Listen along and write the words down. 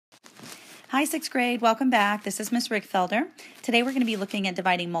Hi, 6th grade. Welcome back. This is Miss Rickfelder. Today we're going to be looking at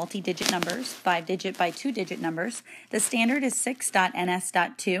dividing multi-digit numbers, 5-digit by 2-digit numbers. The standard is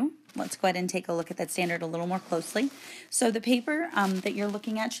 6.NS.2. Let's go ahead and take a look at that standard a little more closely. So the paper that you're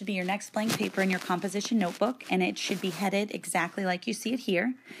looking at should be your next blank paper in your composition notebook, and it should be headed exactly like you see it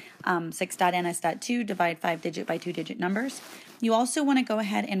here. 6.NS.2, divide 5-digit by 2-digit numbers. You also want to go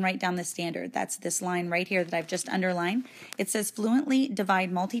ahead and write down the standard. That's this line right here that I've just underlined. It says fluently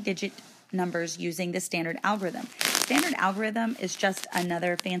divide multi-digit numbers using the standard algorithm. Standard algorithm is just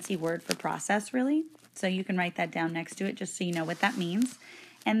another fancy word for process, really. So you can write that down next to it just so you know what that means.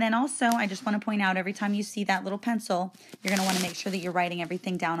 And then also, I just want to point out, every time you see that little pencil, you're going to want to make sure that you're writing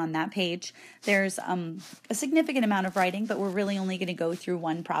everything down on that page. There's a significant amount of writing, but we're really only going to go through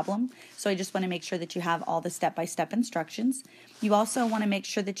one problem. So I just want to make sure that you have all the step-by-step instructions. You also want to make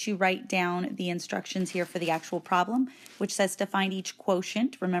sure that you write down the instructions here for the actual problem, which says to find each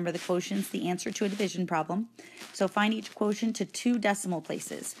quotient. Remember, the quotient's the answer to a division problem. So find each quotient to 2 decimal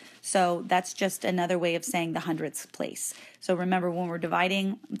places. So that's just another way of saying the hundredths place. So remember, when we're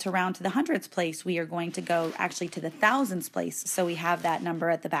dividing to round to the hundredths place, we are going to go actually to the thousands place, so we have that number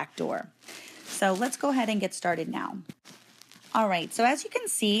at the back door. So let's go ahead and get started now. All right, so as you can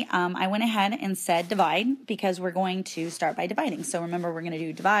see, I went ahead and said divide because we're going to start by dividing. So remember, we're going to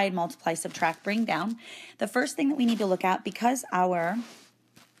do divide, multiply, subtract, bring down. The first thing that we need to look at, because our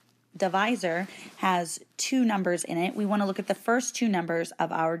divisor has 2 numbers in it, we want to look at the first 2 numbers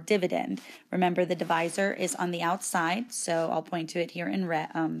of our dividend. Remember, the divisor is on the outside, so I'll point to it here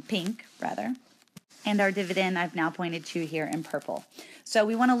in pink, rather. And our dividend I've now pointed to here in purple. So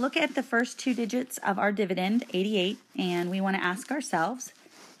we want to look at the first 2 digits of our dividend, 88, and we want to ask ourselves,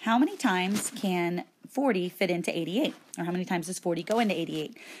 how many times can 40 fit into 88? Or how many times does 40 go into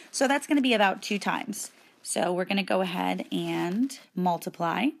 88? So that's going to be about 2 times. So we're going to go ahead and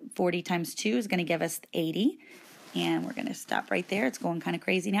multiply. 40 times 2 is going to give us 80. And we're going to stop right there. It's going kind of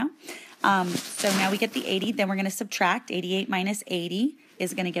crazy now. So now we get the 80. Then we're going to subtract. 88 minus 80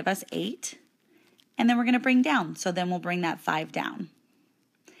 is going to give us 8. And then we're going to bring down. So then we'll bring that 5 down.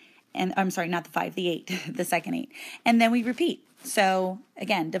 And I'm sorry, not the 5, the 8, the second 8. And then we repeat. So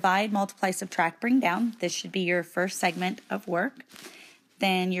again, divide, multiply, subtract, bring down. This should be your first segment of work.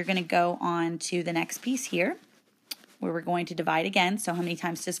 Then you're going to go on to the next piece here, where we're going to divide again. So how many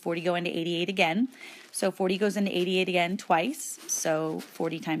times does 40 go into 88 again? So 40 goes into 88 again twice. So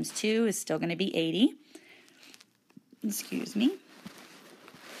 40 times 2 is still going to be 80. Excuse me.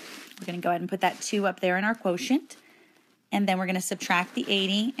 We're going to go ahead and put that 2 up there in our quotient. And then we're going to subtract the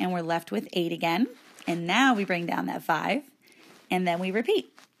 80, and we're left with 8 again. And now we bring down that 5, and then we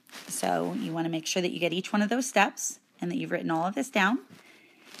repeat. So you want to make sure that you get each one of those steps and that you've written all of this down.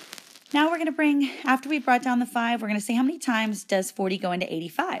 Now we're going to bring, after we brought down the 5, we're going to say how many times does 40 go into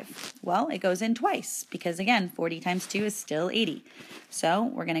 85? Well, it goes in twice because, again, 40 times 2 is still 80. So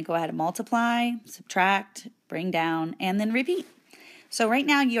we're going to go ahead and multiply, subtract, bring down, and then repeat. So right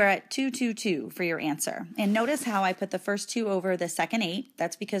now you're at 222 for your answer. And notice how I put the first 2 over the second 8.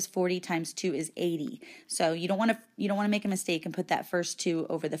 That's because 40 times 2 is 80. So you don't want to make a mistake and put that first 2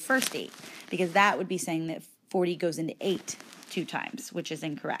 over the first 8, because that would be saying that 40 goes into 8 2 times, which is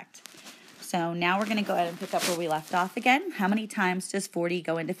incorrect. So now we're going to go ahead and pick up where we left off again. How many times does 40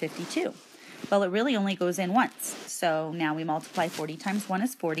 go into 52? Well, it really only goes in once. So now we multiply 40 times 1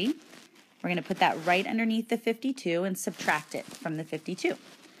 is 40. We're going to put that right underneath the 52 and subtract it from the 52.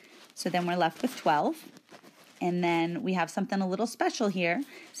 So then we're left with 12. And then we have something a little special here.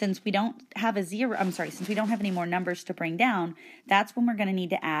 Since we don't have since we don't have any more numbers to bring down, that's when we're going to need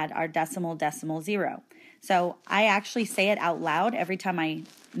to add our decimal 0. So I actually say it out loud every time I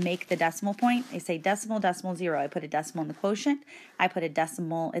make the decimal point. I say decimal 0. I put a decimal in the quotient. I put a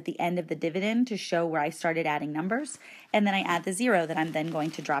decimal at the end of the dividend to show where I started adding numbers. And then I add the 0 that I'm then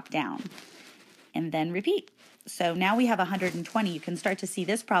going to drop down. And then repeat. So now we have 120. You can start to see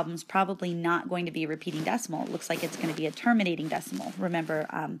this problem's probably not going to be a repeating decimal. It looks like it's going to be a terminating decimal. Remember,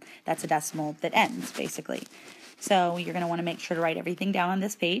 that's a decimal that ends, basically. So you're going to want to make sure to write everything down on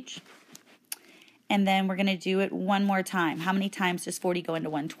this page. And then we're going to do it one more time. How many times does 40 go into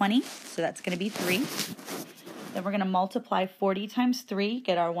 120? So that's going to be 3. Then we're going to multiply 40 times 3,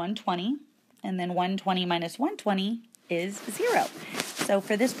 get our 120. And then 120 minus 120 is 0. So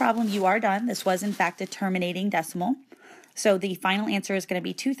for this problem, you are done. This was, in fact, a terminating decimal. So the final answer is going to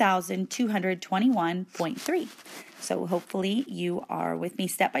be 2,221.3. So hopefully you are with me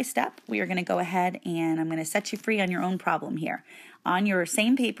step by step. We are going to go ahead and I'm going to set you free on your own problem here. On your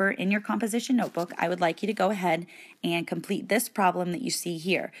same paper in your composition notebook, I would like you to go ahead and complete this problem that you see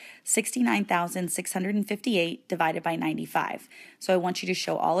here, 69,658 divided by 95. So I want you to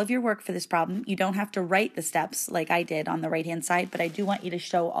show all of your work for this problem. You don't have to write the steps like I did on the right-hand side, but I do want you to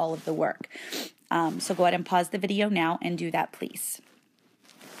show all of the work. So go ahead and pause the video now and do that, please.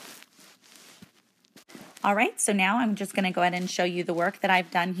 All right, so now I'm just going to go ahead and show you the work that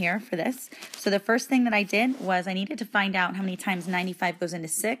I've done here for this. So the first thing that I did was I needed to find out how many times 95 goes into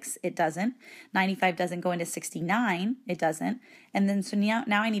 6. It doesn't. 95 doesn't go into 69. It doesn't. And then so now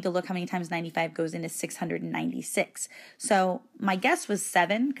I need to look how many times 95 goes into 696. So my guess was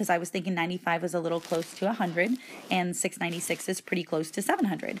 7 because I was thinking 95 was a little close to 100 and 696 is pretty close to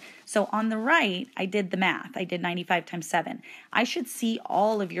 700. So on the right, I did the math. I did 95 times 7. I should see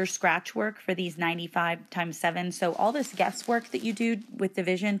all of your scratch work for these 95 times 7. So all this guesswork that you do with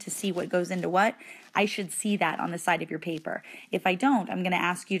division to see what goes into what, I should see that on the side of your paper. If I don't, I'm going to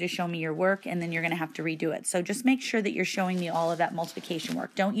ask you to show me your work and then you're going to have to redo it. So just make sure that you're showing me all of that multiplication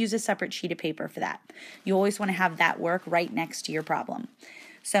work. Don't use a separate sheet of paper for that. You always want to have that work right next to your problem.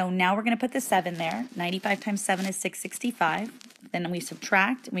 So now we're going to put the 7 there. 95 times 7 is 665. Then we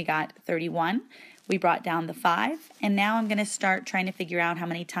subtract and we got 31. We brought down the 5, and now I'm going to start trying to figure out how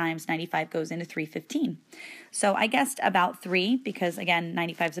many times 95 goes into 315. So I guessed about 3 because, again,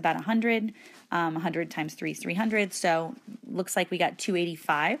 95 is about 100. 100 times 3 is 300, so looks like we got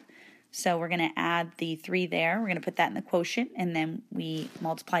 285. So we're going to add the 3 there. We're going to put that in the quotient, and then we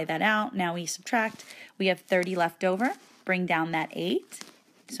multiply that out. Now we subtract. We have 30 left over. Bring down that 8.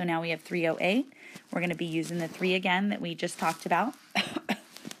 So now we have 308. We're going to be using the 3 again that we just talked about.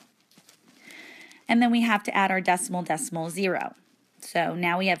 And then we have to add our decimal 0. So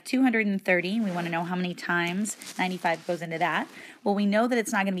now we have 230. We want to know how many times 95 goes into that. Well, we know that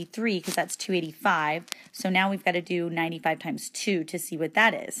it's not going to be 3 because that's 285. So now we've got to do 95 times 2 to see what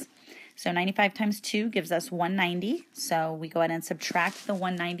that is. So 95 times 2 gives us 190. So we go ahead and subtract the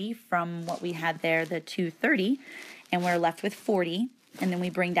 190 from what we had there, the 230, and we're left with 40. And then we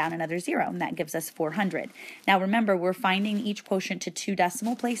bring down another 0, and that gives us 400. Now remember, we're finding each quotient to 2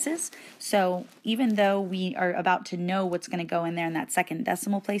 decimal places, so even though we are about to know what's going to go in there in that second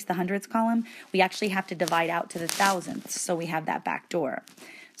decimal place, the hundredths column, we actually have to divide out to the thousandths, so we have that back door.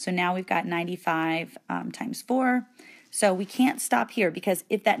 So now we've got 95 times 4. So we can't stop here because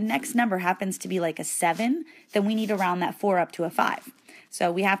if that next number happens to be like a 7, then we need to round that 4 up to a 5.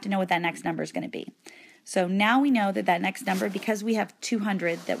 So we have to know what that next number is going to be. So now we know that that next number, because we have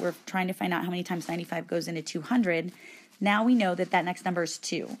 200, that we're trying to find out how many times 95 goes into 200, now we know that that next number is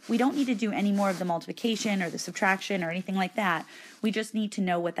 2. We don't need to do any more of the multiplication or the subtraction or anything like that. We just need to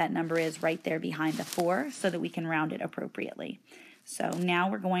know what that number is right there behind the 4 so that we can round it appropriately. So now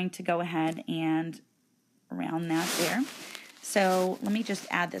we're going to go ahead and round that there. So let me just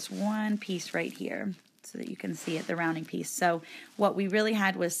add this one piece right here so that you can see it, the rounding piece. So what we really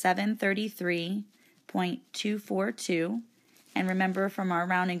had was 733.242, and remember from our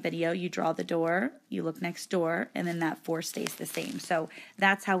rounding video, you draw the door, you look next door, and then that 4 stays the same. So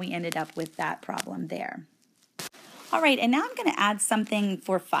that's how we ended up with that problem there. All right, and now I'm going to add something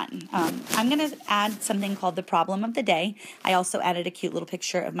for fun. I'm going to add something called the problem of the day. I also added a cute little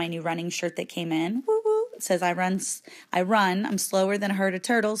picture of my new running shirt that came in. Woo woo! It says I run, I'm slower than a herd of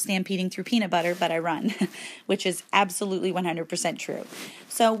turtles stampeding through peanut butter, but I run, which is absolutely 100% true.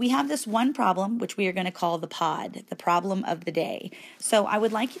 So we have this one problem, which we are going to call the POD, the problem of the day. So I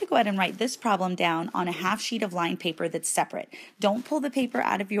would like you to go ahead and write this problem down on a half sheet of lined paper that's separate. Don't pull the paper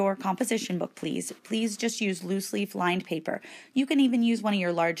out of your composition book, please. Please just use loose leaf lined paper. You can even use one of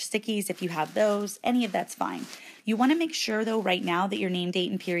your large stickies if you have those. Any of that's fine. You want to make sure, though, right now that your name, date,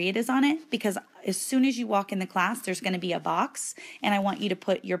 and period is on it, because as soon as you walk in the class, there's going to be a box, and I want you to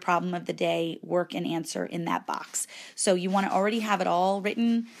put your problem of the day, work, and answer in that box. So you want to already have it all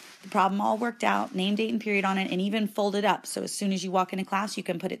written, the problem all worked out, name, date, and period on it, and even folded up. So as soon as you walk into class, you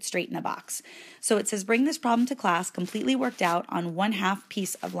can put it straight in the box. So it says, bring this problem to class completely worked out on 1/2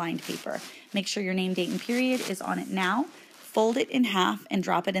 piece of lined paper. Make sure your name, date, and period is on it now. Fold it in half and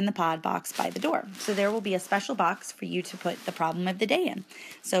drop it in the pod box by the door. So there will be a special box for you to put the problem of the day in.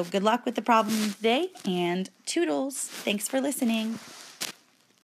 So good luck with the problem of the day, and toodles. Thanks for listening.